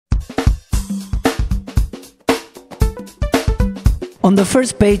On the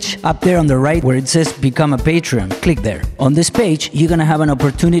first page up there on the right where it says Become a Patreon, click there. On this page, you're gonna have an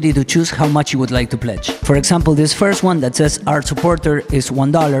opportunity to choose how much you would like to pledge. For example, this first one that says Our Supporter is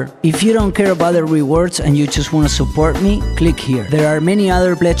 $1. If you don't care about the rewards and you just want to support me, click here. There are many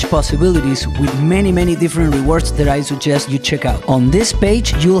other pledge possibilities with many different rewards that I suggest you check out. On this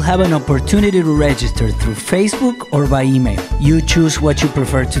page, you'll have an opportunity to register through Facebook or by email. You choose what you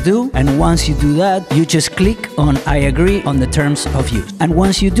prefer to do, and once you do that, you just click on I agree on the terms of use. And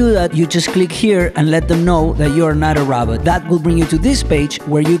once you do that, you just click here and let them know that you are not a robot. That will bring you to this page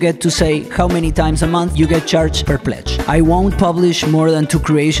where you get to say how many times a month you get charged per pledge. I won't publish more than 2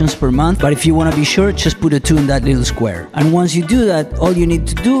 creations per month, but if you want to be sure, just put a 2 in that little square. And once you do that, all you need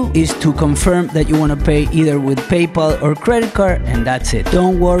to do is to confirm that you want to pay either with PayPal or credit card, and that's it.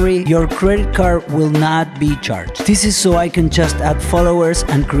 Don't worry, your credit card will not be charged. This is so I can just add followers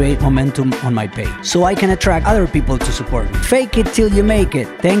and create momentum on my page, so I can attract other people to support me. Fake it till you make it.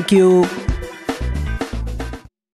 Thank you.